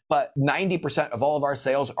marketing, but 90% of all of our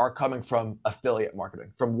sales are coming from affiliate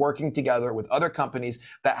marketing, from working together with other companies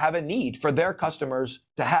that have a need for their customers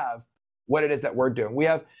to have what it is that we're doing. We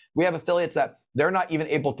have affiliates that they're not even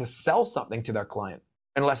able to sell something to their client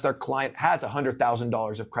unless their client has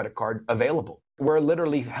 $100,000 of credit card available. We're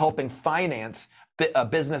literally helping finance a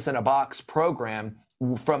business in a box program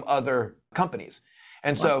from other companies.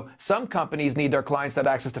 And so some companies need their clients to have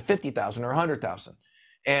access to 50,000 or 100,000.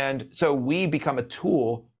 And so we become a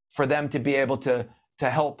tool for them to be able to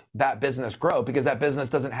help that business grow, because that business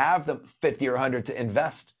doesn't have the 50 or 100 to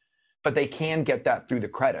invest, but they can get that through the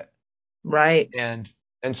credit. Right. And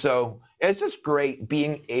so it's just great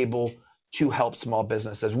being able to help small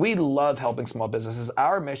businesses. We love helping small businesses.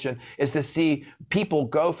 Our mission is to see people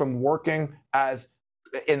go from working as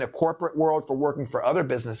in the corporate world for working for other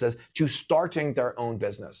businesses to starting their own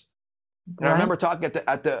business. And I remember talking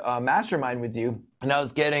at the mastermind with you, and I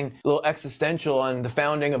was getting a little existential on the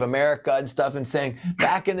founding of America and stuff, and saying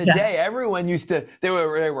back in the day, everyone they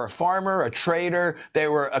were a farmer, a trader, they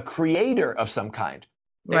were a creator of some kind.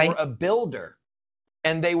 They were a builder,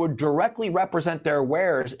 and they would directly represent their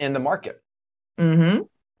wares in the market. Mm-hmm.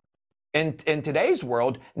 In today's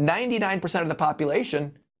world, 99% of the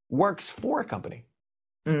population works for a company.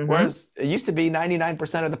 Mm-hmm. Whereas it used to be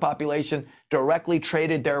 99% of the population directly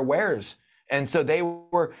traded their wares. And so they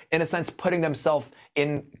were, in a sense, putting themselves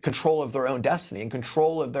in control of their own destiny, in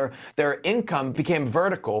control of their income became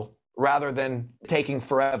vertical rather than taking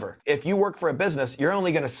forever. If you work for a business, you're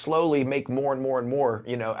only going to slowly make more and more and more,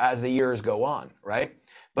 as the years go on, right?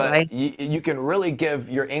 But you can really give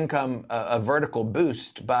your income a vertical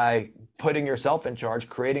boost by putting yourself in charge,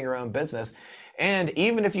 creating your own business. And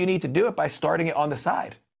even if you need to do it by starting it on the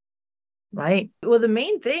side. Right. Well, the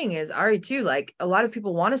main thing is, Ari, too, like a lot of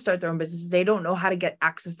people want to start their own business. They don't know how to get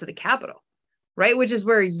access to the capital, right? Which is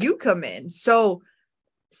where you come in. So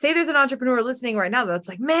say there's an entrepreneur listening right now that's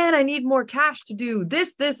like, man, I need more cash to do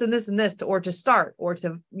this, and this, or to start, or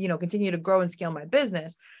to, continue to grow and scale my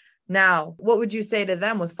business. Now, what would you say to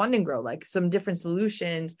them with Fund and Grow, like some different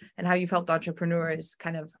solutions and how you've helped entrepreneurs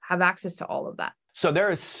kind of have access to all of that? So there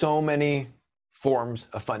is so many forms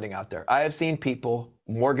of funding out there. I have seen people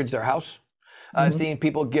mortgage their house. I've seen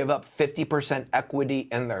people give up 50% equity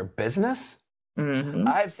in their business. Mhm.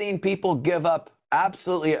 I've seen people give up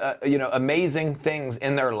absolutely, amazing things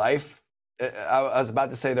in their life. I was about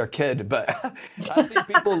to say their kid, but I've seen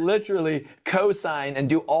people literally co-sign and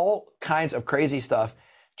do all kinds of crazy stuff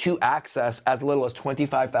to access as little as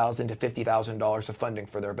 $25,000 to $50,000 of funding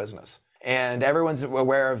for their business. And everyone's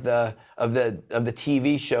aware of the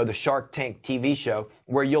TV show, the Shark Tank TV show,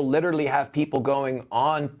 where you'll literally have people going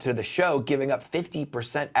on to the show giving up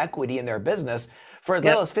 50% equity in their business for as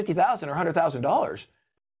little as $50,000 or $100,000.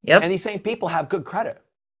 Yep. And these same people have good credit.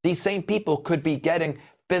 These same people could be getting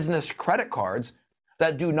business credit cards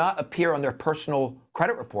that do not appear on their personal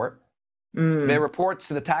credit report. They reports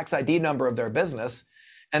to the tax ID number of their business,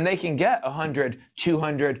 and they can get 100,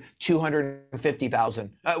 200,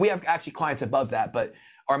 250,000. We have actually clients above that, but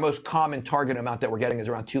our most common target amount that we're getting is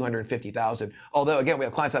around 250,000. Although again, we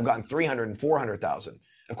have clients that have gotten 300 and 400,000.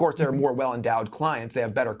 Of course, they're more well-endowed clients. They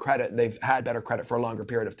have better credit, and they've had better credit for a longer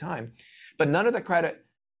period of time. But none of the credit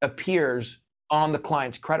appears on the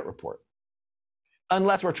client's credit report,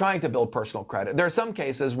 unless we're trying to build personal credit. There are some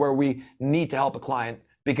cases where we need to help a client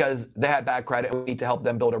because they had bad credit, and we need to help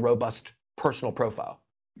them build a robust personal profile.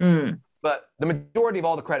 But the majority of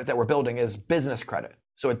all the credit that we're building is business credit.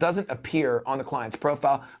 So it doesn't appear on the client's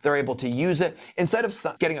profile. They're able to use it instead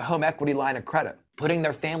of getting a home equity line of credit, putting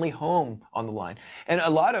their family home on the line. And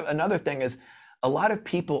another thing is, a lot of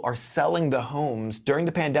people are selling the homes during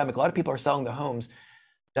the pandemic. A lot of people are selling the homes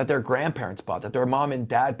that their grandparents bought, that their mom and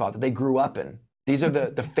dad bought, that they grew up in. These are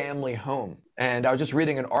the family home. And I was just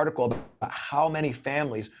reading an article about how many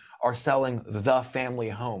families are selling the family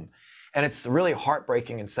home. And it's really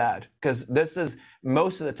heartbreaking and sad, because this is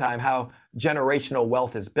most of the time how generational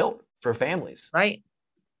wealth is built for families. Right.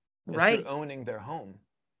 Right. Through owning their home.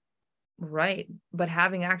 Right. But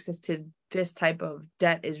having access to this type of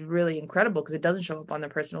debt is really incredible because it doesn't show up on their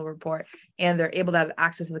personal report, and they're able to have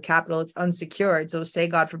access to the capital. It's unsecured. So say,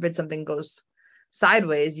 God forbid, something goes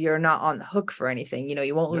sideways, you're not on the hook for anything.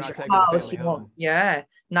 You won't lose your house. You won't,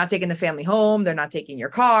 not taking the family home. They're not taking your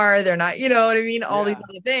car. They're not, you know what I mean? All these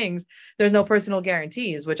other things. There's no personal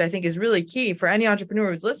guarantees, which I think is really key for any entrepreneur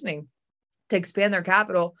who's listening to expand their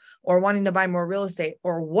capital or wanting to buy more real estate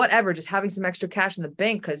or whatever, just having some extra cash in the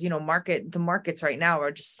bank. Cause the markets right now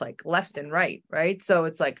are just like left and right. Right. So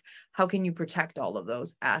it's like, how can you protect all of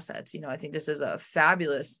those assets? I think this is a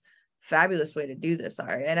fabulous way to do this,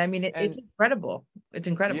 Ari. And I mean, it's incredible. It's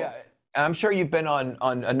incredible. Yeah. And I'm sure you've been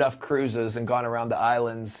on enough cruises and gone around the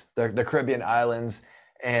islands, the Caribbean islands,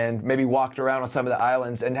 and maybe walked around on some of the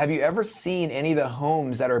islands. And have you ever seen any of the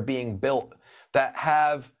homes that are being built that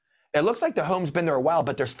have, it looks like the home's been there a while,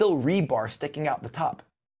 but there's still rebar sticking out the top?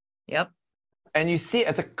 Yep. And you see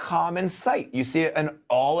it's a common sight. You see it in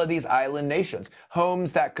all of these island nations.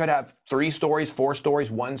 Homes that could have 3 stories, 4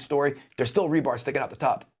 stories, 1 story, there's still rebar sticking out the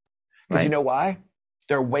top. Because you know why?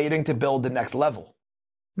 They're waiting to build the next level.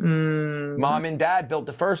 Mom and dad built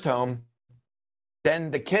the first home.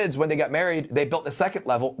 Then the kids, when they got married, they built the second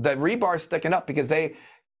level. The rebar's sticking up because they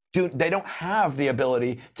don't have the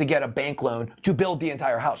ability to get a bank loan to build the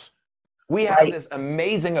entire house. We have this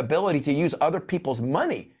amazing ability to use other people's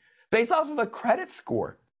money based off of a credit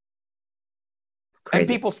score. And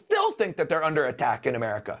people still think that they're under attack in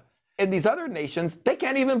America. In these other nations, they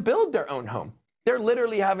can't even build their own home. They're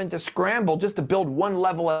literally having to scramble just to build one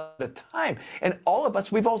level at a time. And all of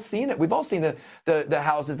us, we've all seen it. We've all seen the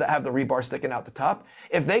houses that have the rebar sticking out the top.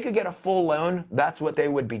 If they could get a full loan, that's what they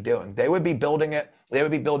would be doing. They would be building it. They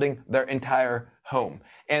would be building their entire home.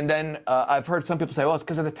 And then I've heard some people say, well, it's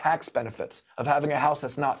because of the tax benefits of having a house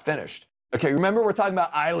that's not finished. Okay, remember we're talking about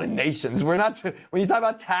island nations. We're not, when you talk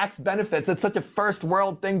about tax benefits, it's such a first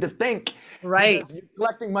world thing to think. Right. You're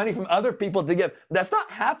collecting money from other people to give. That's not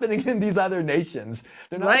happening in these other nations.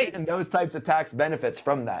 They're not getting those types of tax benefits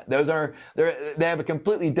from that. They have a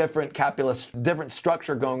completely different different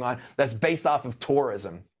structure going on that's based off of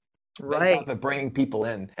tourism. Based off of bringing people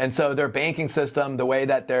in. And so their banking system, the way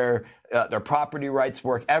that their property rights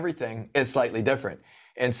work, everything is slightly different.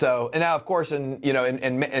 And now, of course, in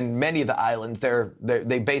many of the islands,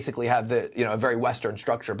 they basically have a very Western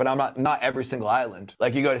structure, but not every single island.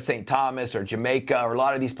 Like you go to St. Thomas or Jamaica or a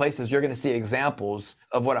lot of these places, you're going to see examples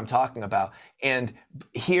of what I'm talking about. And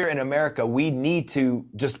here in America, we need to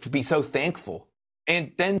just be so thankful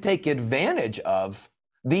and then take advantage of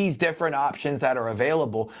these different options that are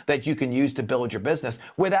available that you can use to build your business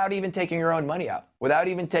without even taking your own money out, without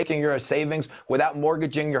even taking your savings, without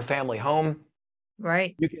mortgaging your family home.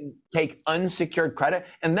 Right. You can take unsecured credit.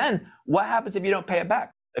 And then what happens if you don't pay it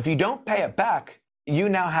back? If you don't pay it back, you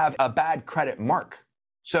now have a bad credit mark.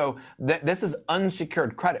 So this is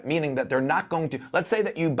unsecured credit, meaning that they're not going to, let's say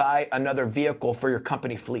that you buy another vehicle for your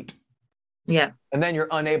company fleet. Yeah. And then you're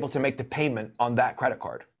unable to make the payment on that credit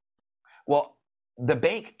card. Well, the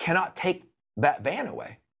bank cannot take that van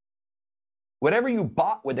away. Whatever you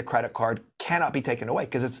bought with the credit card cannot be taken away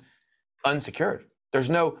because it's unsecured. There's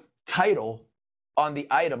no title on the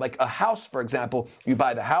item. Like a house, for example, you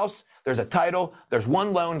buy the house, there's a title, there's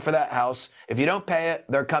one loan for that house. If you don't pay it,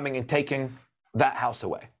 they're coming and taking that house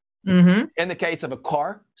away. Mm-hmm. In the case of a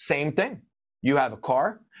car, same thing. You have a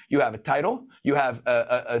car, you have a title, you have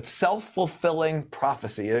a self-fulfilling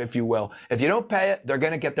prophecy, if you will. If you don't pay it, they're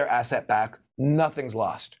going to get their asset back. Nothing's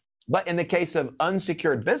lost. But in the case of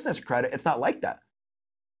unsecured business credit, it's not like that.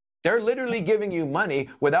 They're literally giving you money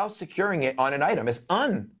without securing it on an item. It's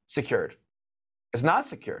unsecured. It's not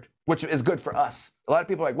secured, which is good for us. A lot of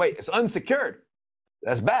people are like, wait, it's unsecured.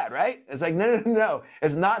 That's bad, right? It's like, no.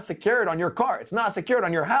 It's not secured on your car. It's not secured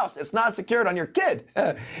on your house. It's not secured on your kid.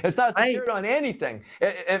 It's not secured on anything.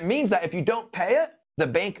 It means that if you don't pay it, the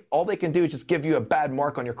bank, all they can do is just give you a bad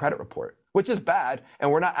mark on your credit report, which is bad.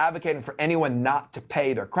 And we're not advocating for anyone not to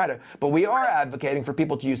pay their credit, but we are advocating for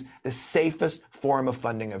people to use the safest form of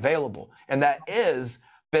funding available. And that is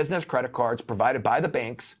business credit cards provided by the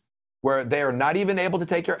banks where they are not even able to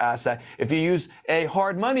take your asset. If you use a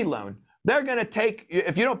hard money loan, they're going to take,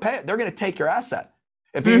 if you don't pay it, they're going to take your asset.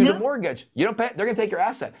 If you use a mortgage, you don't pay it, they're going to take your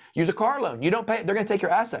asset. Use a car loan, you don't pay it, they're going to take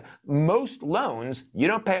your asset. Most loans, you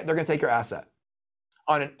don't pay it, they're going to take your asset.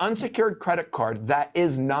 On an unsecured credit card, that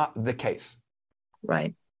is not the case.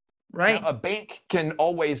 Right. Right. Now, a bank can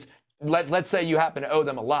always, let's say you happen to owe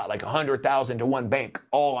them a lot, like $100,000 to one bank,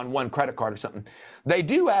 all on one credit card or something. They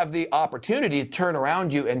do have the opportunity to turn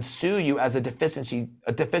around you and sue you as a deficiency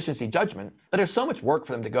judgment, but there's so much work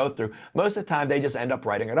for them to go through. Most of the time, they just end up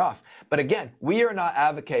writing it off. But again, we are not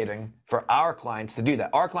advocating for our clients to do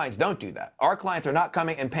that. Our clients don't do that. Our clients are not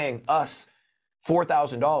coming and paying us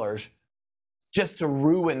 $4,000 just to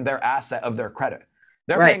ruin their asset of their credit.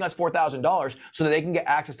 They're paying us $4,000 so that they can get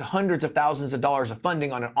access to hundreds of thousands of dollars of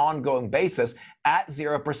funding on an ongoing basis at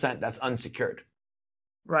 0% that's unsecured.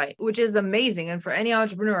 Right. Which is amazing. And for any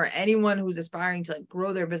entrepreneur or anyone who's aspiring to like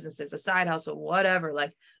grow their businesses, a side hustle, whatever,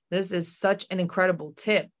 like this is such an incredible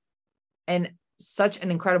tip and such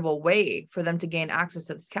an incredible way for them to gain access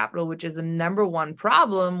to this capital, which is the number one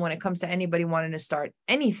problem when it comes to anybody wanting to start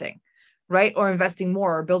anything, right? Or investing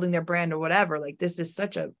more or building their brand or whatever. Like this is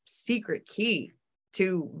such a secret key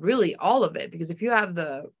to really all of it, because if you have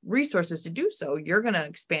the resources to do so, you're going to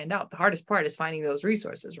expand out. The hardest part is finding those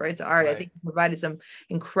resources, right? So Ari, I think you provided some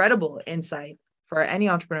incredible insight for any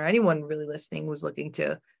entrepreneur, anyone really listening who's looking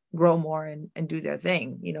to grow more and do their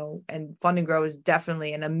thing, you know, and Fund and Grow is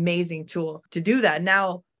definitely an amazing tool to do that.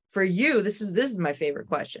 Now for you, this is my favorite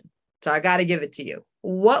question. So I got to give it to you.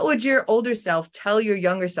 What would your older self tell your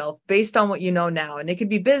younger self based on what you know now? And it could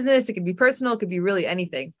be business, it could be personal, it could be really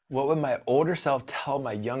anything. What would my older self tell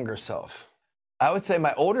my younger self? I would say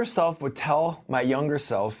my older self would tell my younger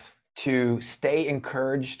self to stay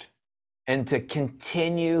encouraged and to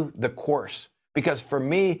continue the course. Because for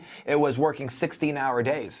me, it was working 16-hour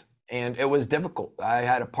days and it was difficult. I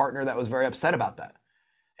had a partner that was very upset about that.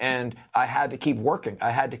 And I had to keep working. I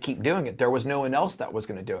had to keep doing it. There was no one else that was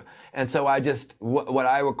going to do it. And so I just, what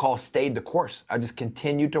I would call stayed the course. I just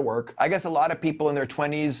continued to work. I guess a lot of people in their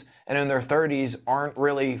 20s and in their 30s aren't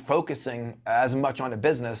really focusing as much on a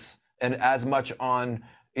business and as much on,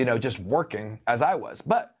 you know, just working as I was.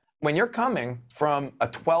 But when you're coming from a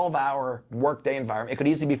 12-hour workday environment, it could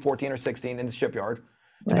easily be 14 or 16 in the shipyard,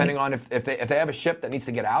 depending on if they have a ship that needs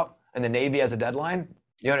to get out and the Navy has a deadline.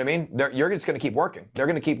 You know what I mean? You're just going to keep working. They're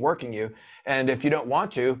going to keep working you. And if you don't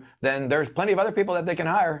want to, then there's plenty of other people that they can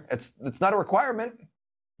hire. It's not a requirement,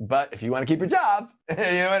 but if you want to keep your job, you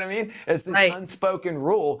know what I mean? It's this unspoken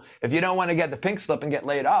rule. If you don't want to get the pink slip and get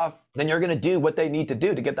laid off, then you're going to do what they need to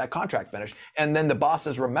do to get that contract finished. And then the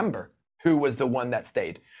bosses remember who was the one that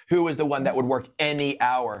stayed, who was the one that would work any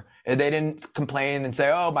hour. And they didn't complain and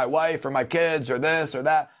say, oh, my wife or my kids or this or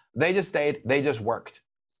that. They just stayed. They just worked.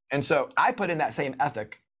 And so I put in that same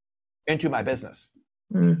ethic into my business.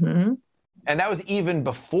 Mm-hmm. And that was even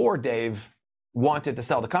before Dave wanted to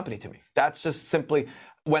sell the company to me. That's just simply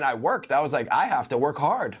when I worked, I was like, I have to work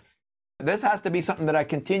hard. This has to be something that I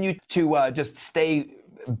continue to just stay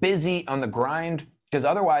busy on the grind, because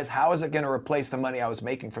otherwise, how is it going to replace the money I was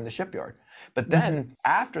making from the shipyard? But then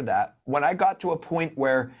after that, when I got to a point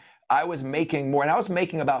where I was making more, and I was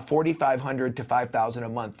making about $4,500 to $5,000 a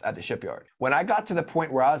month at the shipyard. When I got to the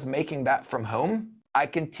point where I was making that from home, I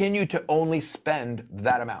continued to only spend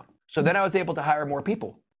that amount. So then I was able to hire more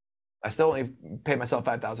people. I still only paid myself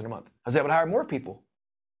 $5,000 a month. I was able to hire more people.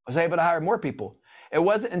 It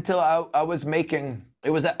wasn't until I was making, it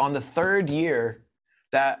was on the third year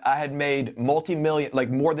that I had made multi-million, like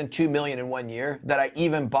more than 2 million in 1 year, that I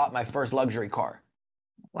even bought my first luxury car.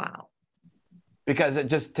 Wow. Because it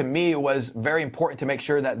just, to me, was very important to make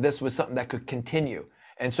sure that this was something that could continue.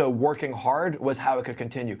 And so working hard was how it could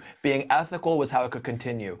continue. Being ethical was how it could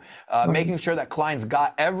continue. Making sure that clients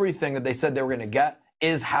got everything that they said they were going to get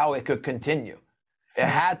is how it could continue. It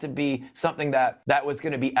had to be something that was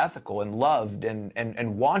going to be ethical and loved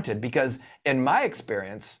and wanted, because in my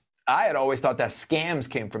experience, I had always thought that scams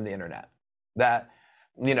came from the internet, that,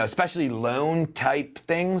 you know, especially loan type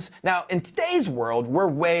things. Now, in today's world, we're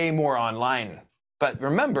way more online. But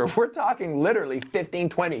remember, we're talking literally 15,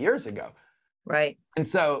 20 years ago. Right. And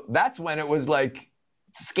so that's when it was like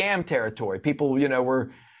scam territory. People, you know,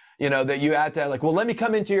 were, you know, that you had to like, well, let me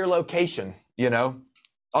come into your location, you know,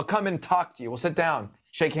 I'll come and talk to you. We'll sit down,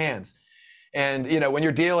 shake hands. And, you know, when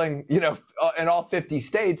you're dealing, you know, in all 50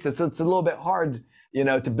 states, it's a little bit hard, you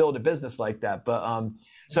know, to build a business like that. But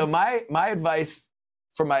so my advice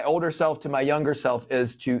for my older self to my younger self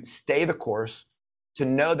is to stay the course, to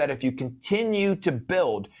know that if you continue to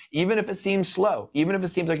build, even if it seems slow, even if it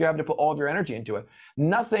seems like you're having to put all of your energy into it,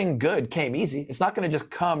 nothing good came easy. It's not going to just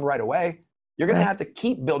come right away. You're going to have to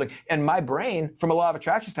keep building. And my brain, from a law of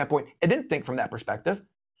attraction standpoint, it didn't think from that perspective.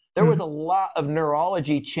 There was a lot of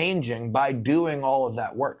neurology changing by doing all of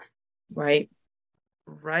that work. Right.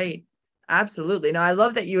 Right. Absolutely. No, I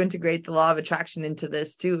love that you integrate the law of attraction into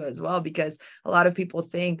this too, as well, because a lot of people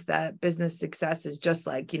think that business success is just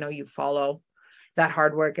like, you know, you follow that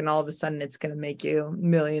hard work and all of a sudden it's going to make you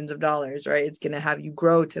millions of dollars, right? It's going to have you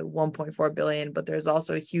grow to 1.4 billion, but there's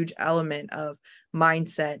also a huge element of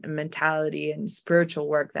mindset and mentality and spiritual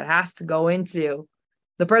work that has to go into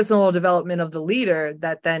the personal development of the leader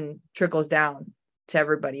that then trickles down to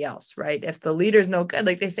everybody else, right? If the leader's no good,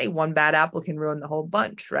 like they say, one bad apple can ruin the whole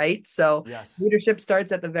bunch, right? So leadership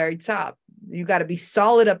starts at the very top. You got to be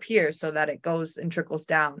solid up here so that it goes and trickles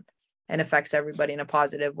down and affects everybody in a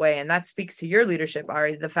positive way. And that speaks to your leadership,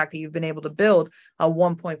 Ari, the fact that you've been able to build a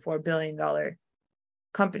 $1.4 billion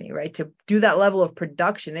company, right? To do that level of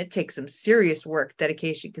production, it takes some serious work,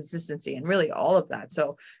 dedication, consistency, and really all of that.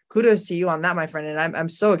 So kudos to you on that, my friend. And I'm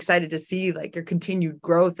so excited to see like your continued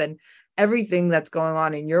growth and everything that's going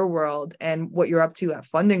on in your world and what you're up to at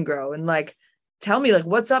Fund and Grow. And like, tell me, like,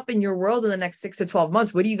 what's up in your world in the next 6 to 12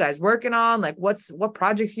 months? What are you guys working on? Like, what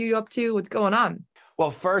projects are you up to? What's going on?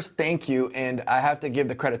 Well, first, thank you. And I have to give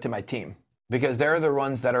the credit to my team, because they're the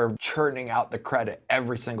ones that are churning out the credit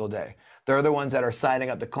every single day. They're the ones that are signing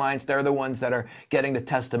up the clients. They're the ones that are getting the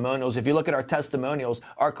testimonials. If you look at our testimonials,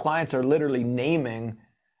 our clients are literally naming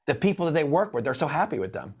the people that they work with. They're so happy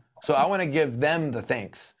with them. So I want to give them the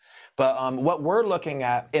thanks. But what we're looking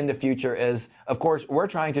at in the future is, of course, we're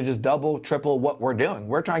trying to just double, triple what we're doing.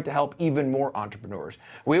 We're trying to help even more entrepreneurs.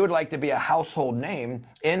 We would like to be a household name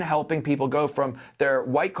in helping people go from their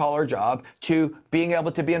white collar job to being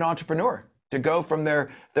able to be an entrepreneur, to go from their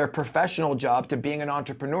professional job to being an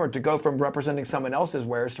entrepreneur, to go from representing someone else's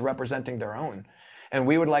wares to representing their own. And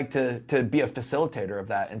we would like to be a facilitator of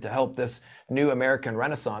that and to help this new American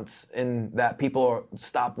renaissance in that people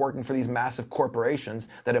stop working for these massive corporations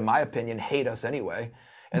that, in my opinion, hate us anyway.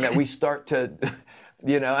 And that we start to,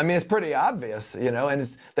 you know, I mean, it's pretty obvious, you know, and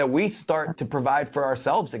it's that we start to provide for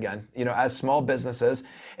ourselves again, you know, as small businesses.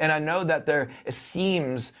 And I know that it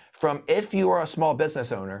seems from, if you are a small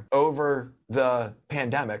business owner over the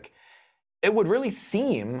pandemic, it would really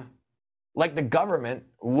seem like the government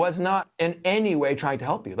was not in any way trying to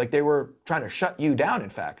help you. Like they were trying to shut you down, in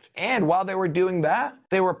fact. And while they were doing that,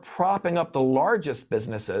 they were propping up the largest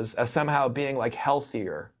businesses as somehow being like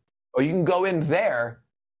healthier. Or you can go in there,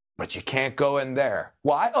 but you can't go in there.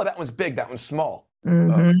 Why? Oh, that one's big, that one's small.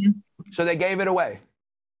 So they gave it away.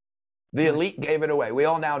 The elite gave it away. We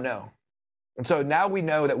all now know. And so now we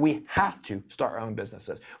know that we have to start our own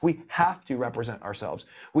businesses. We have to represent ourselves.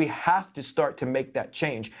 We have to start to make that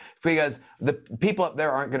change, because the people up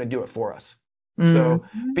there aren't going to do it for us. So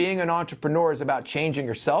being an entrepreneur is about changing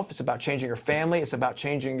yourself. It's about changing your family. It's about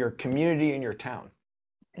changing your community and your town.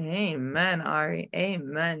 Amen, Ari.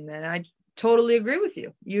 Amen. And I totally agree with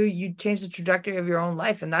you. You change the trajectory of your own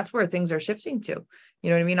life, and that's where things are shifting to. You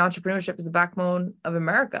know what I mean? Entrepreneurship is the backbone of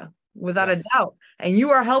America, without a doubt. And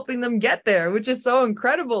you are helping them get there, which is so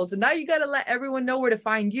incredible. So now you got to let everyone know where to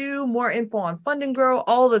find you, more info on Fund and Grow,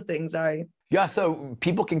 all the things. Ari. Yeah, so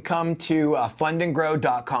people can come to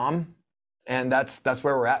fundandgrow.com, and that's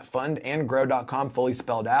where we're at, fundandgrow.com, fully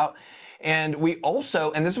spelled out. And we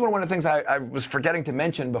also, and this is one of the things I was forgetting to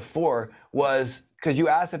mention before, was because you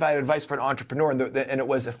asked if I had advice for an entrepreneur, and it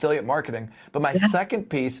was affiliate marketing. But my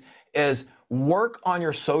second piece is, work on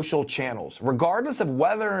your social channels, regardless of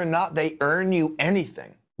whether or not they earn you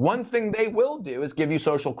anything. One thing they will do is give you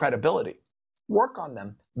social credibility. Work on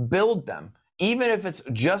them, build them, even if it's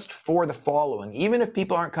just for the following. Even if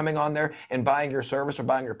people aren't coming on there and buying your service or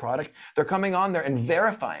buying your product, they're coming on there and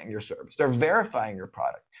verifying your service. They're verifying your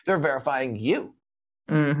product. They're verifying you.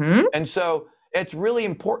 Mm-hmm. And so it's really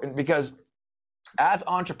important because as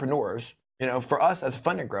entrepreneurs, you know, for us as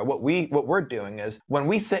Fund and Grow, what we're doing is when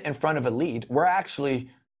we sit in front of a lead, we're actually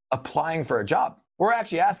applying for a job. We're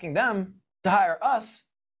actually asking them to hire us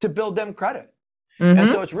to build them credit. Mm-hmm. And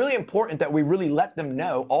so it's really important that we really let them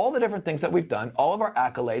know all the different things that we've done, all of our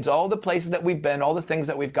accolades, all the places that we've been, all the things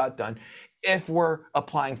that we've got done. If we're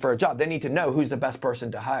applying for a job, they need to know who's the best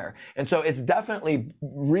person to hire. And so it's definitely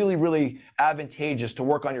really, really advantageous to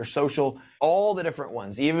work on your social, all the different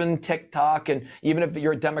ones, even TikTok, and even if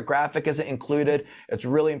your demographic isn't included, it's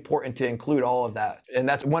really important to include all of that. And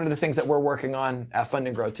that's one of the things that we're working on at Fund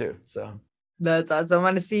and Grow too. So that's awesome. I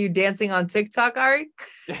want to see you dancing on TikTok, Ari.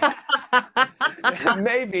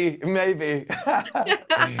 maybe doing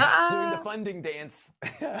the funding dance.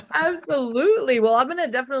 Absolutely. Well, I'm going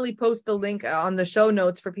to definitely post the link on the show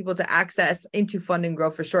notes for people to access into Fund and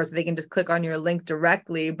Grow for sure. So they can just click on your link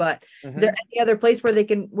directly. But is there any other place where they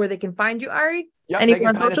can find you, Ari? Yeah, they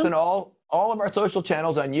can find us on all of our social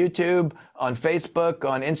channels, on YouTube, on Facebook,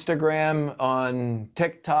 on Instagram, on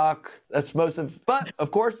TikTok. That's most of, but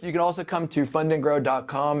of course you can also come to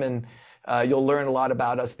fundandgrow.com and you'll learn a lot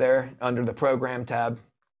about us there under the program tab.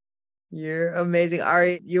 You're amazing,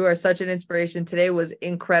 Ari. You are such an inspiration. Today was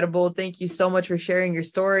incredible. Thank you so much for sharing your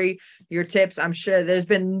story, your tips. I'm sure there's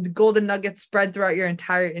been golden nuggets spread throughout your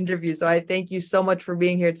entire interview. So I thank you so much for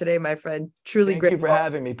being here today, my friend. Truly great. Thank you for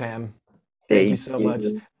having me, Pam. Thank you so much.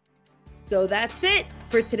 So that's it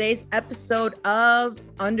for today's episode of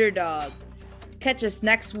Underdog. Catch us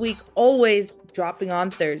next week, always dropping on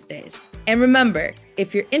Thursdays. And remember,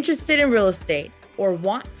 if you're interested in real estate or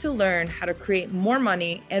want to learn how to create more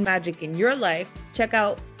money and magic in your life, check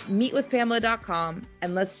out meetwithpamela.com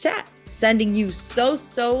and let's chat. Sending you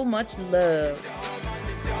so much love.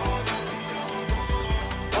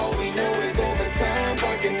 All we know is overtime,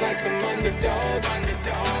 barking like some underdogs.